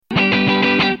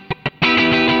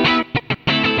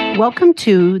Welcome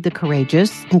to the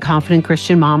Courageous and Confident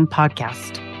Christian Mom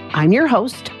podcast. I'm your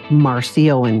host,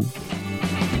 Marcy Owen.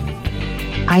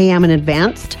 I am an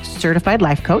advanced certified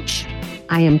life coach.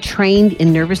 I am trained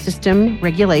in nervous system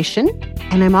regulation,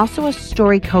 and I'm also a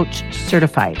story coach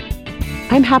certified.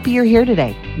 I'm happy you're here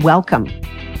today. Welcome.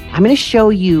 I'm going to show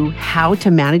you how to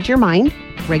manage your mind,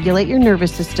 regulate your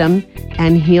nervous system,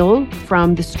 and heal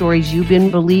from the stories you've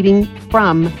been believing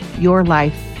from your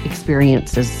life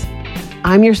experiences.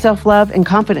 I'm your self-love and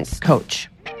confidence coach.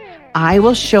 I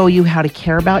will show you how to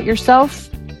care about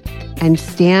yourself and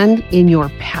stand in your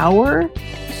power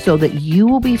so that you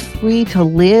will be free to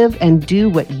live and do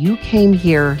what you came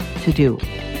here to do.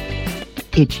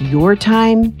 It's your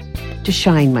time to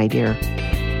shine, my dear.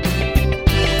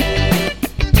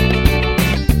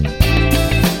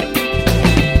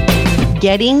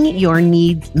 Getting Your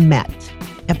Needs Met,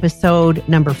 episode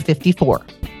number 54.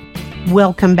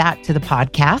 Welcome back to the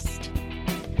podcast.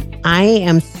 I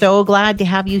am so glad to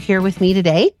have you here with me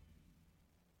today.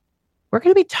 We're going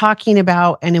to be talking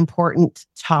about an important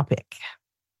topic,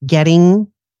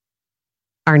 getting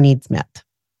our needs met.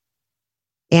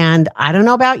 And I don't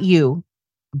know about you,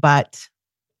 but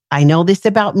I know this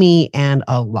about me and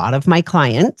a lot of my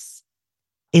clients.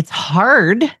 It's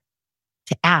hard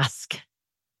to ask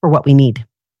for what we need.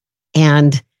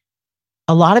 And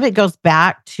a lot of it goes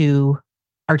back to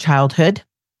our childhood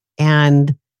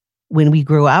and when we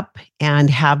grew up and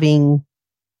having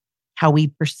how we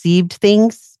perceived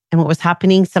things and what was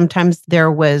happening. Sometimes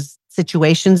there was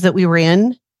situations that we were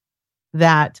in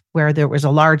that where there was a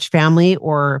large family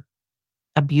or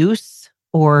abuse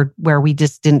or where we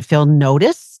just didn't feel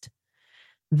noticed,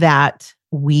 that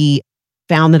we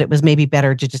found that it was maybe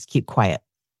better to just keep quiet.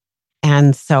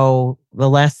 And so the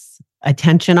less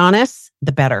attention on us,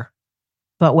 the better.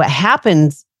 But what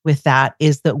happens with that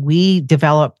is that we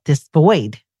develop this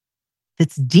void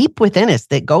that's deep within us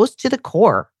that goes to the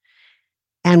core.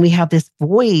 And we have this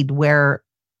void where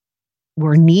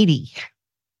we're needy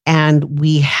and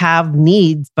we have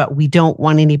needs, but we don't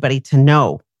want anybody to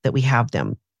know that we have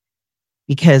them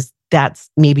because that's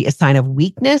maybe a sign of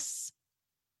weakness,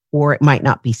 or it might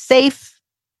not be safe,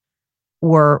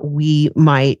 or we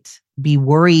might be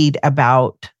worried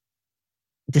about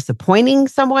disappointing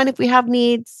someone if we have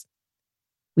needs.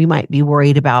 We might be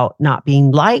worried about not being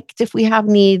liked if we have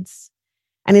needs.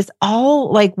 And it's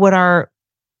all like what our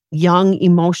young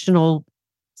emotional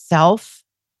self,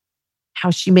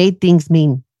 how she made things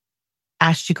mean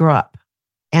as she grew up.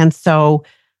 And so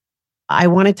I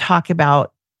want to talk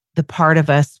about the part of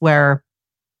us where,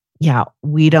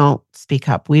 we don't speak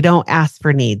up. We don't ask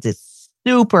for needs. It's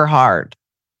super hard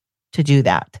to do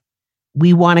that.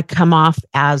 We want to come off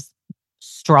as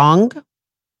strong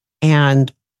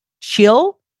and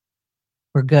chill.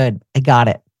 We're good. I got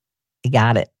it.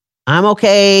 I'm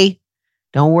okay.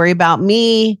 Don't worry about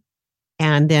me.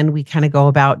 And then we kind of go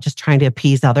about just trying to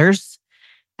appease others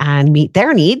and meet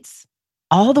their needs.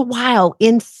 All the while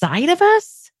inside of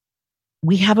us,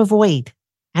 we have a void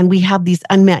and we have these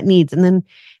unmet needs. And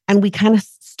we kind of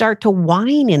start to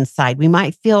whine inside. We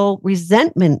might feel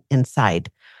resentment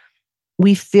inside.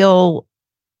 We feel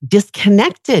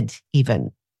disconnected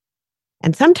even.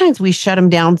 And sometimes we shut them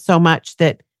down so much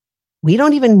that we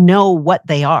don't even know what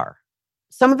they are.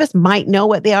 Some of us might know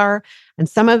what they are, and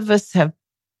some of us have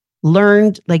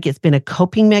learned like it's been a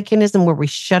coping mechanism where we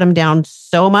shut them down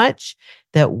so much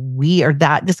that we are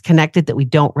that disconnected that we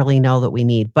don't really know that we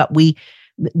need. But we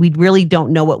really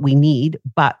don't know what we need,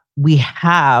 but we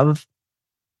have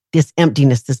this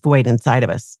emptiness, this void inside of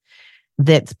us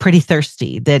that's pretty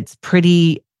thirsty,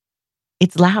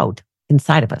 it's loud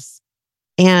inside of us.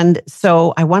 And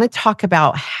so I want to talk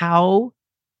about how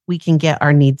we can get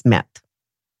our needs met.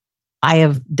 I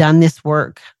have done this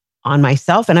work on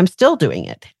myself and I'm still doing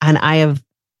it. And I have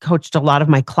coached a lot of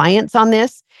my clients on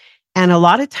this. And a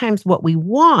lot of times what we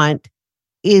want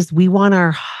is we want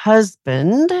our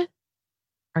husband,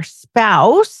 our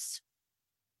spouse,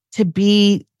 to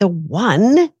be the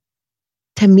one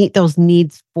to meet those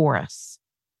needs for us.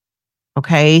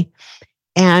 Okay.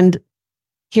 And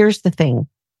here's the thing.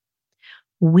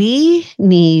 We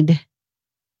need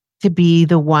to be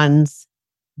the ones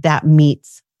that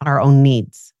meets our own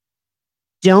needs.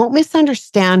 Don't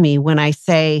misunderstand me when I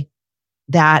say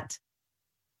that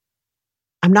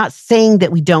I'm not saying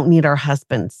that we don't need our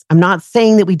husbands. I'm not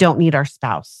saying that we don't need our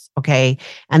spouse, okay?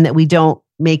 And that we don't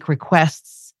make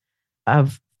requests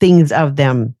of things of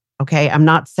them, okay? I'm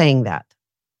not saying that.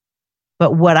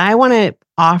 But what I want to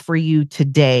offer you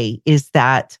today is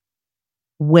that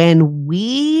when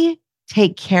we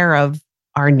take care of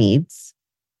our needs,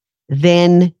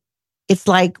 then it's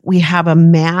like we have a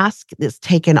mask that's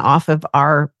taken off of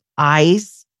our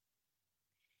eyes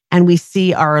and we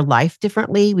see our life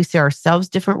differently. We see ourselves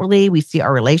differently. We see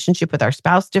our relationship with our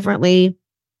spouse differently.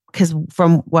 Because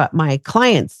from what my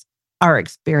clients are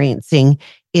experiencing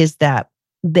is that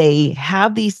they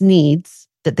have these needs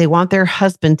that they want their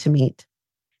husband to meet.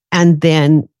 And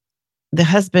then the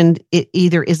husband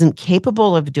either isn't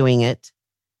capable of doing it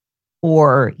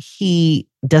or he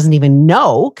doesn't even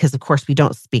know, because of course we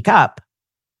don't speak up.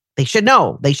 They should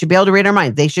know. They should be able to read our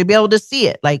minds. They should be able to see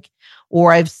it.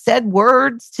 Or I've said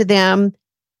words to them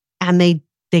and they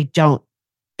don't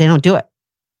do it.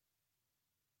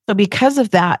 So because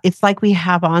of that, it's like we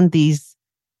have on these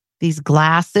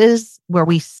glasses where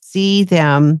we see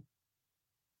them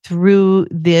through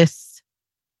this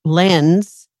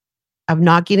lens of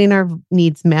not getting our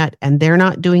needs met and they're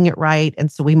not doing it right.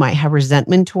 And so we might have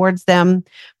resentment towards them.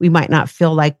 We might not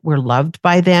feel like we're loved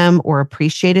by them or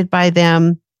appreciated by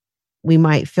them. We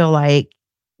might feel like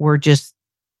we're just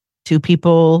two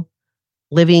people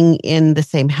living in the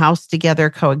same house together,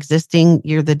 coexisting.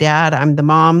 You're the dad, I'm the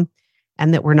mom,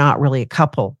 and that we're not really a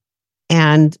couple.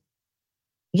 And,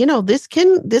 this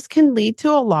can lead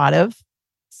to a lot of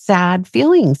sad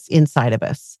feelings inside of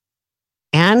us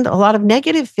and a lot of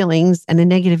negative feelings and a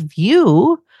negative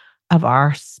view of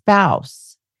our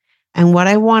spouse. And what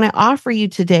I want to offer you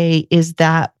today is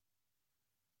that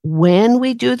when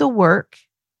we do the work,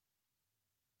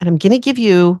 and I'm going to give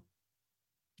you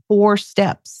 4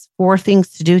 steps, 4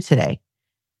 things to do today.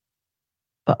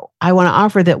 But I want to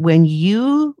offer that when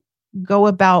you go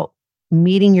about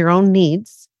meeting your own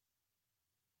needs,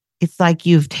 it's like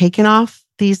you've taken off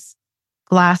these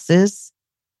glasses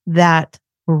that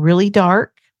were really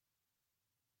dark,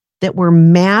 that were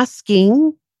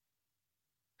masking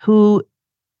who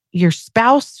your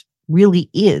spouse really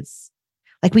is.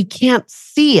 Like we can't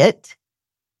see it.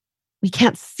 We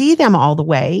can't see them all the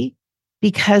way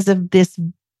because of this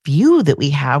view that we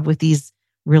have with these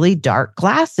really dark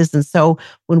glasses. And so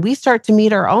when we start to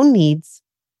meet our own needs,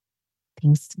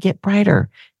 things get brighter,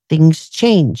 things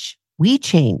change, we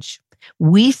change,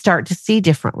 we start to see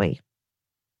differently.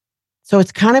 So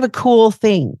it's kind of a cool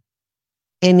thing.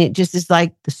 And it just is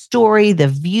like the story, the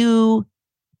view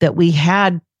that we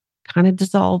had kind of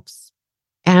dissolves.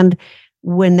 And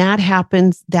when that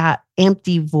happens, that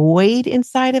empty void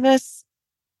inside of us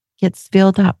gets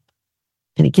filled up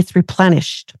and it gets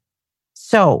replenished.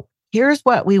 So here's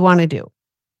what we want to do.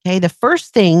 Okay. The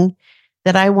first thing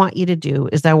that I want you to do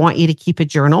is I want you to keep a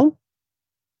journal.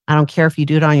 I don't care if you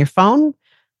do it on your phone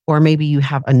or maybe you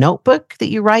have a notebook that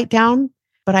you write down,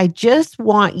 but I just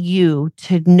want you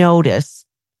to notice,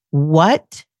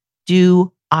 what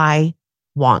do I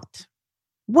want?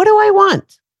 What do I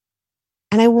want?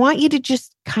 And I want you to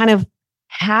just kind of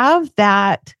have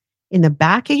that in the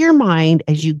back of your mind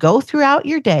as you go throughout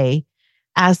your day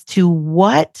as to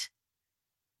what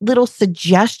little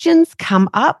suggestions come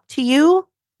up to you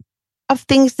of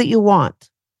things that you want.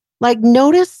 Like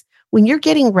notice when you're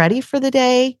getting ready for the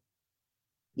day,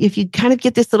 if you kind of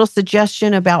get this little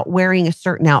suggestion about wearing a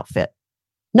certain outfit,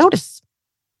 notice,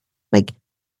 like,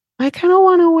 I kind of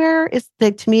want to wear,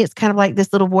 to me, it's kind of like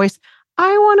this little voice.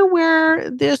 I want to wear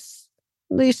these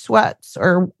sweats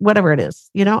or whatever it is.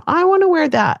 I want to wear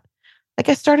that. Like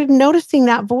I started noticing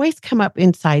that voice come up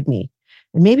inside me.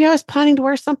 And maybe I was planning to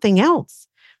wear something else.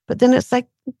 But then it's like,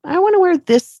 I want to wear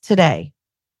this today.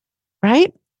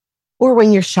 Right? Or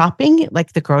when you're shopping,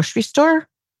 like the grocery store,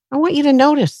 I want you to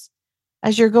notice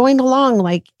as you're going along,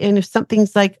 and if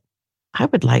something's like, I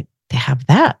would like to have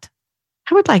that.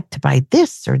 I would like to buy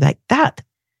this or like that.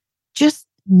 Just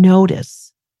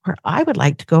notice. Or I would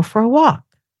like to go for a walk.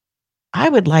 I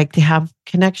would like to have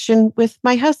connection with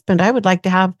my husband. I would like to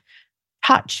have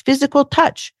touch, physical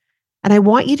touch. And I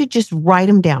want you to just write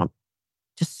them down.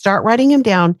 Just start writing them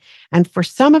down. And for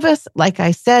some of us, like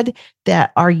I said,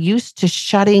 that are used to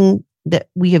shutting, that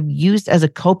we have used as a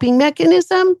coping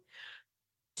mechanism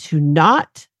to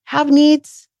not have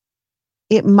needs,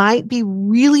 it might be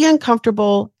really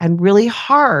uncomfortable and really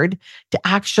hard to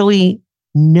actually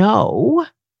know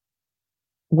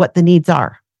what the needs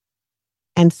are.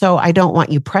 And so I don't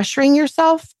want you pressuring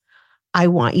yourself. I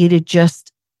want you to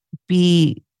just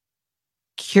be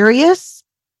curious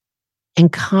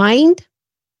and kind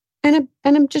and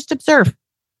just observe.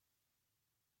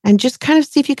 And just kind of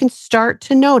see if you can start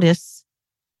to notice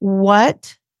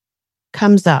what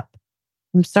comes up.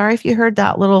 I'm sorry if you heard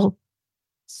that little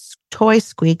toy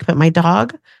squeak, but my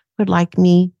dog would like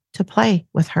me to play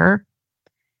with her,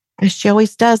 as she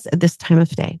always does at this time of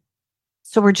day.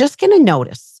 So we're just going to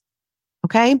notice,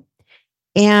 okay?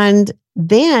 And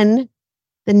then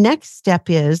the next step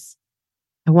is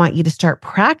I want you to start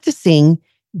practicing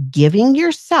giving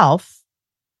yourself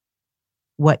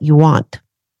what you want.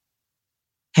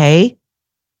 Okay?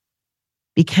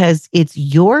 Because it's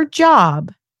your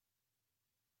job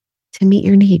to meet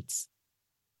your needs.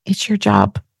 It's your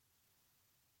job.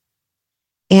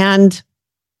 And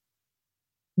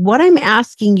what I'm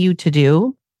asking you to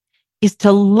do is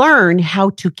to learn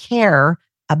how to care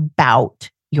about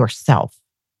yourself.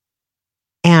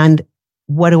 And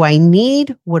what do I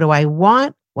need? What do I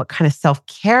want? What kind of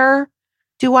self-care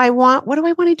do I want? What do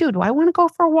I want to do? Do I want to go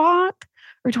for a walk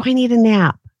or do I need a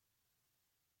nap?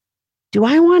 Do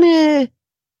I want to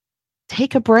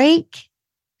take a break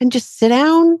and just sit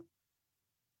down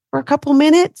for a couple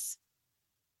minutes?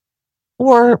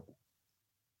 Or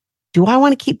do I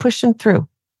want to keep pushing through?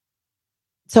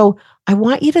 So I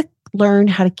want you to learn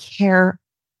how to care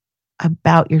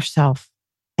about yourself.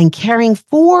 And caring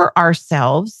for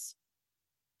ourselves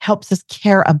helps us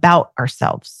care about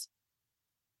ourselves.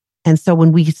 And so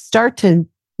when we start to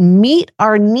meet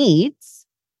our needs,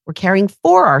 we're caring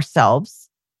for ourselves,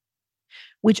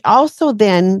 which also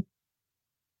then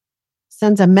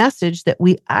sends a message that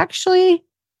we actually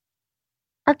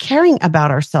are caring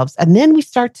about ourselves. And then we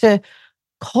start to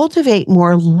cultivate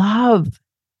more love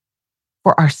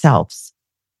for ourselves.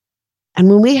 And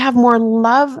when we have more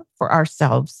love for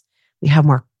ourselves, we have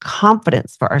more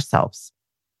confidence for ourselves.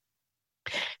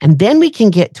 And then we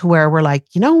can get to where we're like,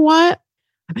 you know what?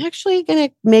 I'm actually going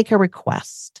to make a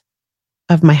request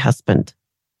of my husband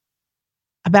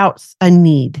about a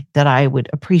need that I would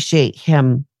appreciate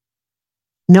him.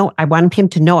 No, I want him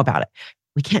to know about it.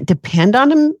 We can't depend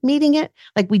on him meeting it.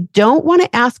 Like we don't want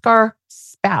to ask our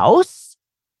spouse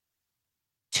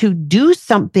to do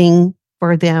something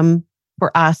for them,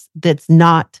 for us, that's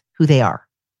not who they are.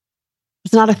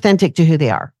 It's not authentic to who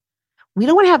they are. We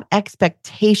don't want to have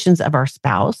expectations of our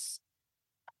spouse,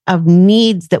 of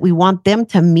needs that we want them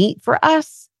to meet for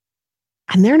us,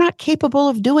 and they're not capable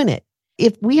of doing it.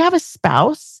 If we have a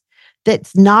spouse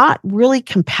that's not really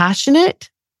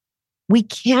compassionate, we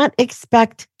can't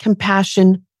expect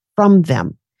compassion from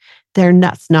them.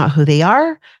 That's not who they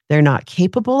are. They're not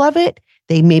capable of it.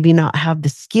 They maybe not have the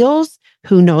skills.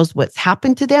 Who knows what's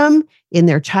happened to them in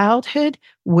their childhood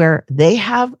where they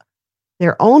have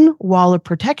their own wall of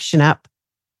protection up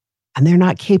and they're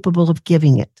not capable of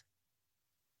giving it.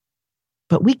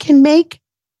 But we can make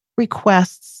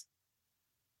requests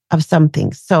of some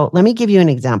things. So let me give you an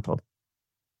example.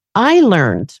 I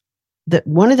learned that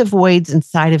one of the voids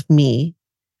inside of me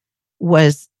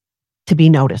was to be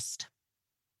noticed.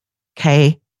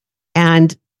 Okay.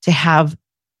 And to have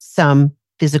some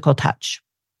physical touch.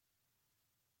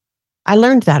 I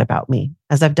learned that about me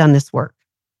as I've done this work.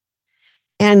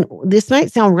 And this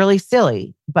might sound really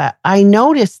silly, but I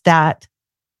noticed that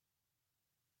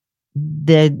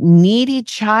the needy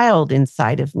child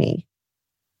inside of me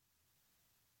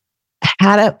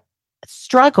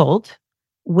struggled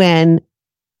when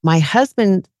my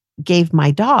husband gave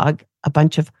my dog a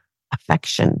bunch of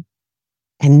affection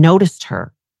and noticed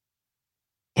her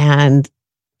and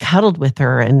cuddled with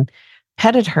her and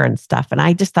petted her and stuff. And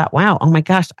I just thought, wow, oh my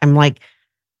gosh, I'm like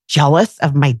jealous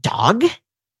of my dog.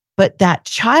 But that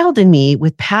child in me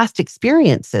with past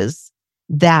experiences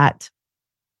that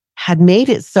had made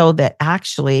it so that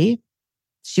actually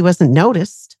she wasn't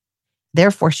noticed.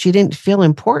 Therefore, she didn't feel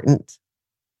important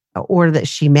or that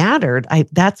she mattered.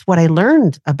 That's what I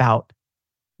learned about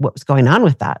what was going on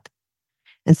with that.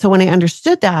 And so when I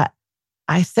understood that,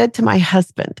 I said to my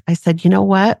husband, I said, you know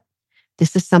what?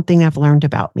 This is something I've learned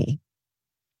about me.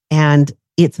 And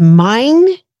it's mine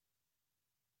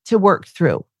to work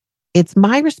through. It's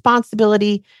my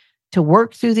responsibility to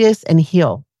work through this and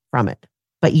heal from it.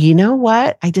 But you know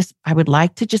what? I would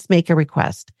like to just make a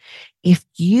request. If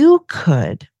you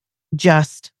could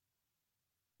just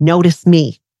notice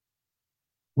me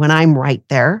when I'm right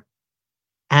there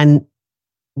and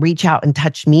reach out and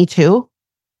touch me too,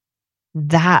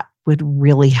 that would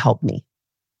really help me.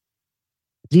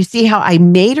 Do you see how I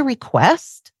made a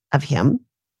request of him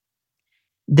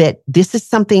that this is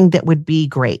something that would be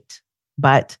great,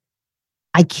 but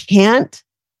I can't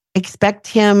expect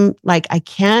him, like I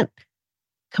can't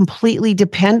completely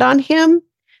depend on him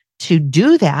to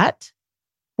do that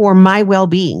for my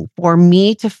well-being, for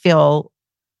me to feel,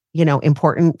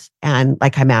 important and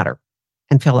like I matter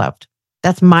and feel loved.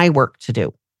 That's my work to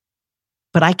do.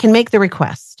 But I can make the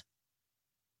request.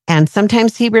 And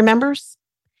sometimes he remembers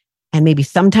and maybe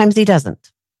sometimes he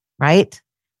doesn't, right?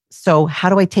 So how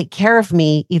do I take care of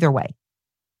me either way,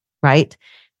 right?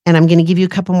 And I'm going to give you a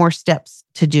couple more steps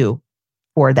to do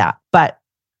for that. But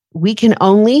we can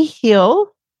only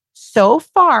heal so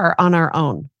far on our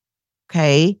own,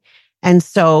 okay? And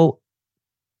so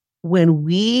when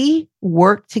we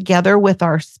work together with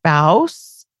our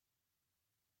spouse,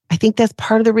 I think that's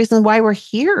part of the reason why we're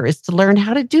here, is to learn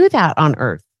how to do that on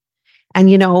earth. And,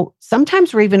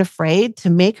 sometimes we're even afraid to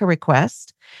make a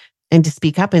request and to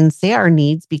speak up and say our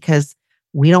needs because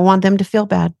we don't want them to feel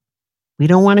bad. We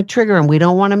don't want to trigger them. We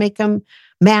don't want to make them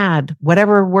mad,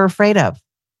 whatever we're afraid of,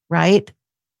 right?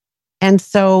 And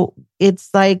so it's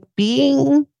like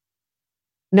being,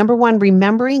 number one,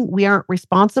 remembering we aren't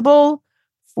responsible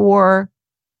for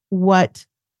what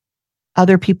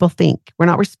other people think. We're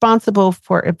not responsible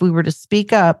for, if we were to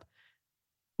speak up,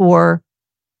 for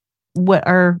what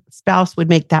our spouse would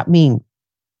make that mean.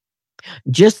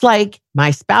 Just like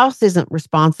my spouse isn't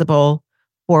responsible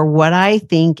for what I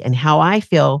think and how I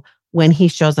feel when he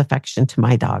shows affection to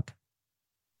my dog,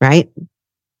 right?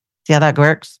 See how that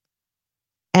works?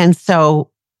 And so,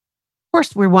 of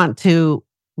course, we want to,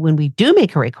 when we do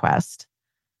make a request,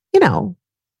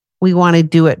 we want to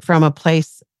do it from a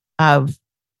place of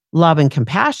love and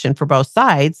compassion for both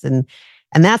sides. And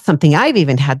that's something I've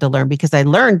even had to learn, because I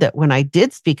learned that when I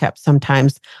did speak up,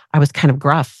 sometimes I was kind of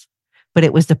gruff, but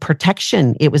it was the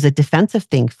protection. It was a defensive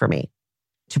thing for me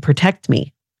to protect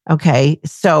me. Okay.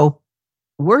 So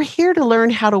we're here to learn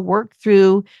how to work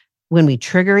through when we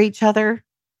trigger each other,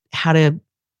 how to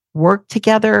work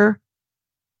together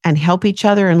and help each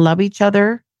other and love each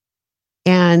other.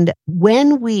 And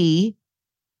when we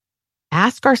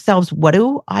ask ourselves, what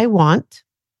do I want?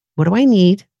 What do I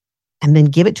need? And then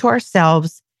give it to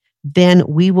ourselves, then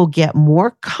we will get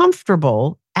more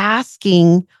comfortable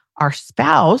asking our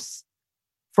spouse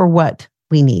for what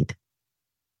we need.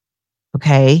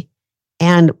 Okay.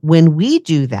 And when we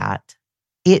do that,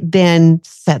 it then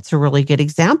sets a really good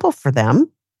example for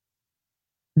them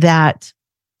that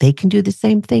they can do the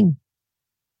same thing.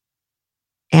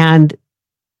 And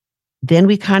then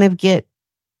we kind of get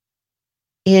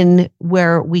in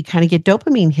where we kind of get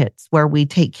dopamine hits, where we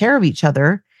take care of each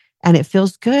other and it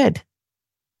feels good.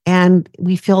 And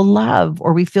we feel love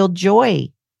or we feel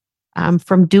joy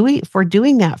for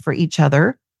doing that for each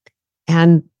other.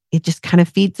 And it just kind of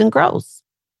feeds and grows.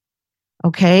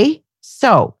 Okay.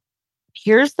 So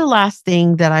here's the last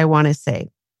thing that I want to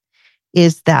say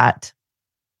is that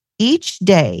each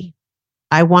day,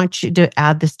 I want you to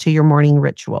add this to your morning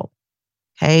ritual.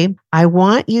 Okay. I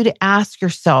want you to ask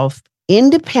yourself,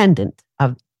 independent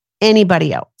of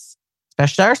anybody else,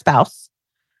 especially our spouse,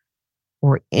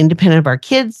 or independent of our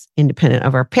kids, independent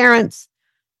of our parents,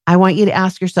 I want you to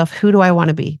ask yourself, who do I want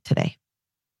to be today?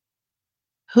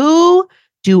 Who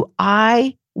do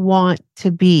I want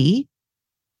to be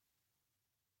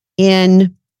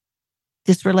in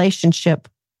this relationship,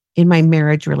 in my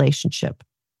marriage relationship?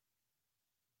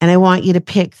 And I want you to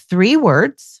pick 3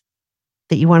 words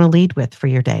that you want to lead with for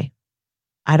your day.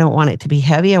 I don't want it to be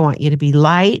heavy. I want you to be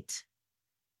light.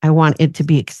 I want it to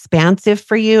be expansive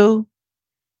for you.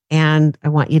 And I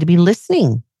want you to be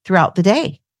listening throughout the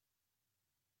day.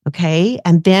 Okay.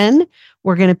 And then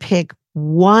we're going to pick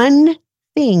one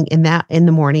thing in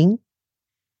the morning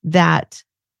that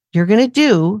you're going to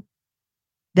do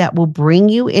that will bring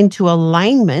you into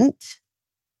alignment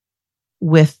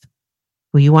with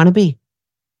who you want to be.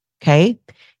 Okay.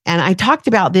 And I talked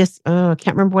about this, I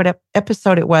can't remember what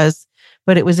episode it was,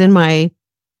 but it was I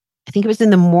think it was in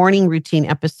the morning routine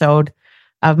episode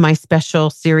of my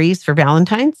special series for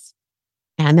Valentine's.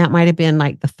 And that might have been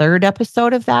like the 3rd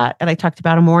episode of that. And I talked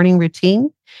about a morning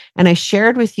routine. And I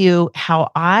shared with you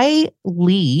how I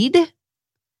lead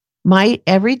my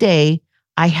every day.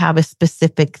 I have a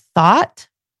specific thought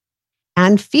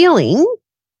and feeling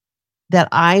that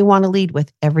I want to lead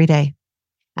with every day.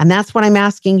 And that's what I'm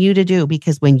asking you to do,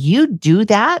 because when you do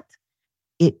that,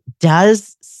 it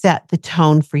does set the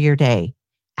tone for your day.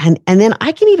 And then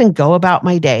I can even go about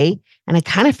my day and I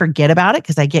kind of forget about it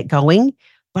because I get going.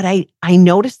 But I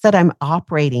notice that I'm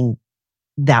operating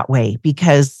that way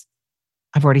because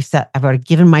I've already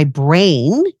given my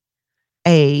brain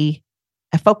a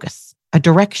focus, a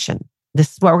direction.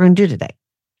 This is what we're going to do today.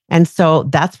 And so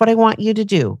that's what I want you to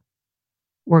do.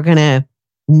 We're going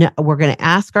to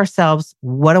ask ourselves,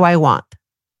 what do I want?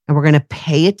 And we're going to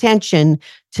pay attention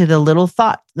to the little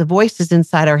thought, the voices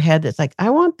inside our head that's like, I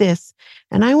want this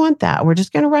and I want that. We're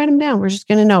just going to write them down. We're just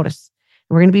going to notice.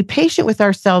 And we're going to be patient with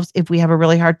ourselves if we have a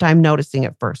really hard time noticing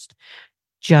at first.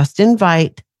 Just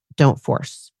invite, don't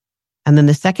force. And then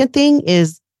the second thing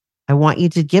is, I want you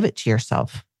to give it to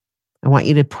yourself. I want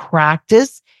you to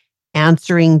practice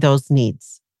answering those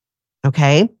needs.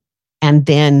 Okay. And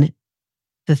then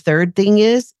the third thing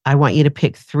is, I want you to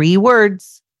pick 3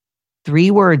 words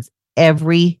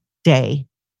every day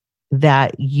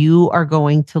that you are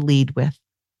going to lead with.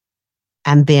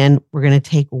 And then we're going to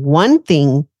take one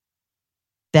thing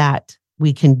that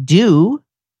we can do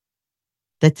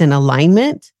that's in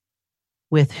alignment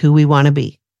with who we want to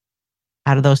be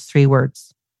out of those 3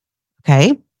 words.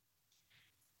 Okay.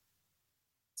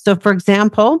 So for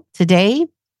example, today,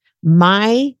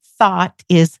 my thought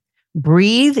is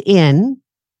breathe in,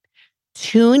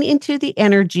 tune into the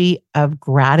energy of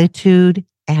gratitude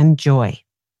and joy.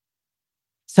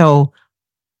 So,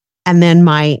 and then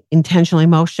my intentional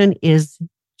emotion is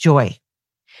joy.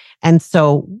 And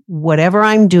so whatever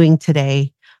I'm doing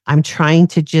today, I'm trying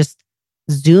to just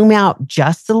zoom out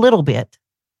just a little bit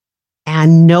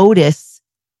and notice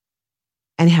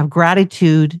and have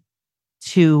gratitude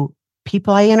to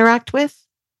people I interact with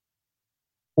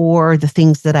or the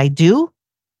things that I do,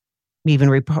 even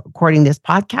recording this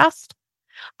podcast.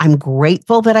 I'm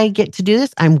grateful that I get to do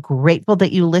this. I'm grateful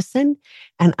that you listen.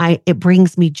 And it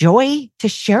brings me joy to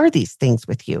share these things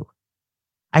with you.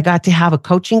 I got to have a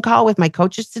coaching call with my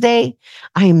coaches today.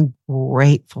 I am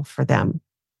grateful for them.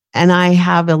 And I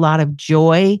have a lot of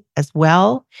joy as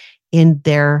well in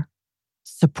their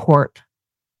support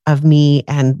of me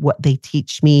and what they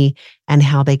teach me and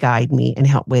how they guide me and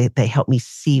they help me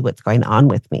see what's going on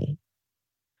with me.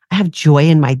 I have joy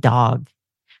in my dog.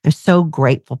 I'm so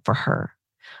grateful for her.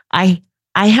 I'm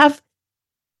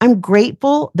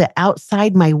grateful that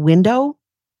outside my window,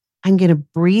 I'm going to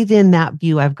breathe in that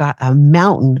view. I've got a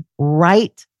mountain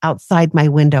right outside my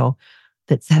window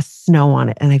that has snow on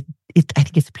it. And I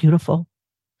think it's beautiful.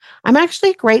 I'm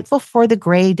actually grateful for the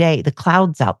gray day, the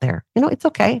clouds out there. It's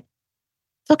okay.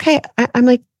 It's okay.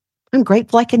 I'm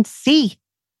grateful I can see.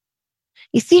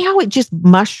 You see how it just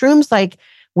mushrooms? Like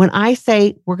when I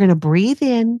say we're going to breathe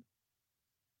in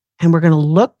and we're going to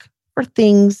look for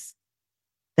things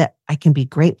that I can be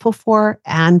grateful for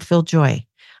and feel joy.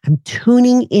 I'm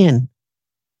tuning in.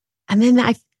 And then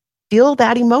I feel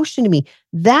that emotion in me.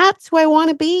 That's who I want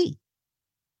to be.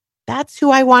 That's who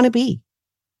I want to be.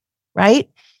 Right?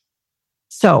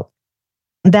 So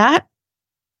that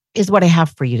is what I have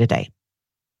for you today.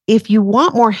 If you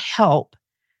want more help,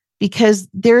 because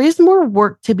there is more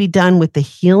work to be done with the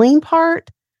healing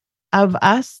part of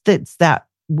us, that's that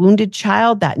wounded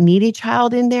child, that needy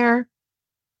child in there.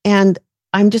 And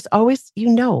I'm just always,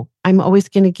 I'm always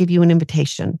going to give you an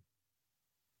invitation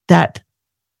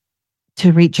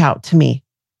to reach out to me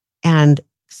and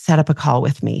set up a call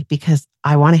with me because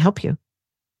I want to help you.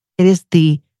 It is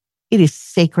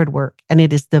sacred work and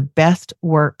it is the best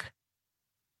work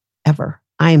ever.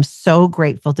 I am so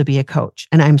grateful to be a coach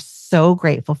and I'm so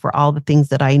grateful for all the things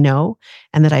that I know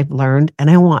and that I've learned.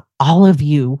 And I want all of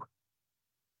you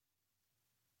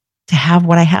to have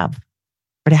what I have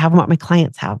or to have what my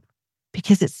clients have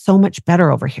because it's so much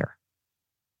better over here.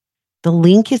 The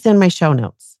link is in my show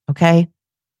notes. Okay.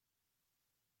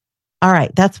 All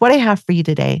right. That's what I have for you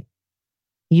today.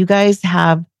 You guys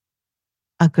have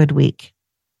a good week.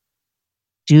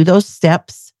 Do those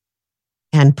steps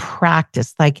and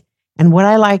practice. And what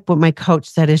I like, what my coach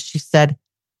said is she said,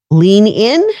 lean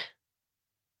in.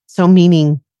 So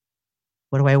meaning,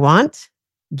 what do I want?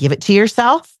 Give it to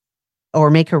yourself or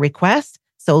make a request.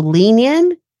 So lean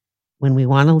in when we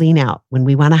want to lean out, when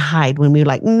we want to hide, when we're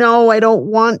like, no, I don't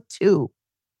want to.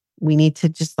 We need to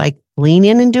just lean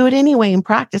in and do it anyway and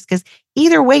practice because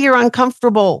either way you're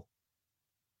uncomfortable,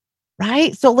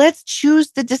 right? So let's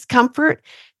choose the discomfort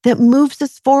that moves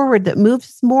us forward, that moves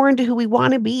us more into who we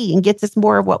want to be and gets us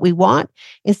more of what we want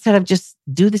instead of just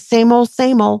do the same old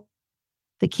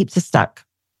that keeps us stuck.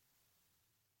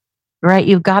 All right,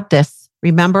 you've got this.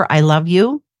 Remember, I love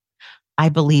you. I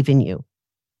believe in you.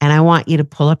 And I want you to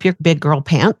pull up your big girl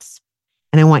pants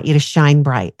and I want you to shine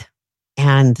bright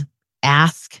and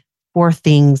ask for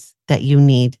things that you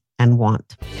need and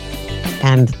want.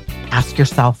 And ask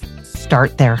yourself,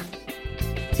 start there.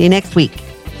 See you next week.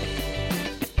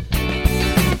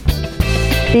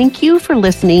 Thank you for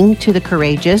listening to the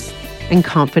Courageous and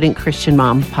Confident Christian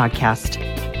Mom podcast.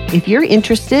 If you're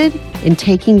interested in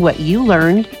taking what you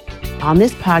learned on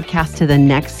this podcast to the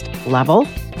next level,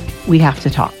 we have to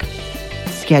talk.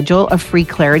 Schedule a free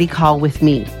clarity call with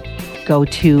me. Go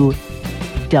to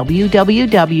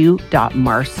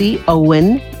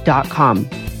www.marcyowen.com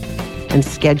and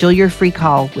schedule your free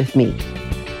call with me.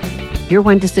 You're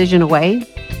one decision away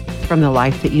from the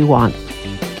life that you want.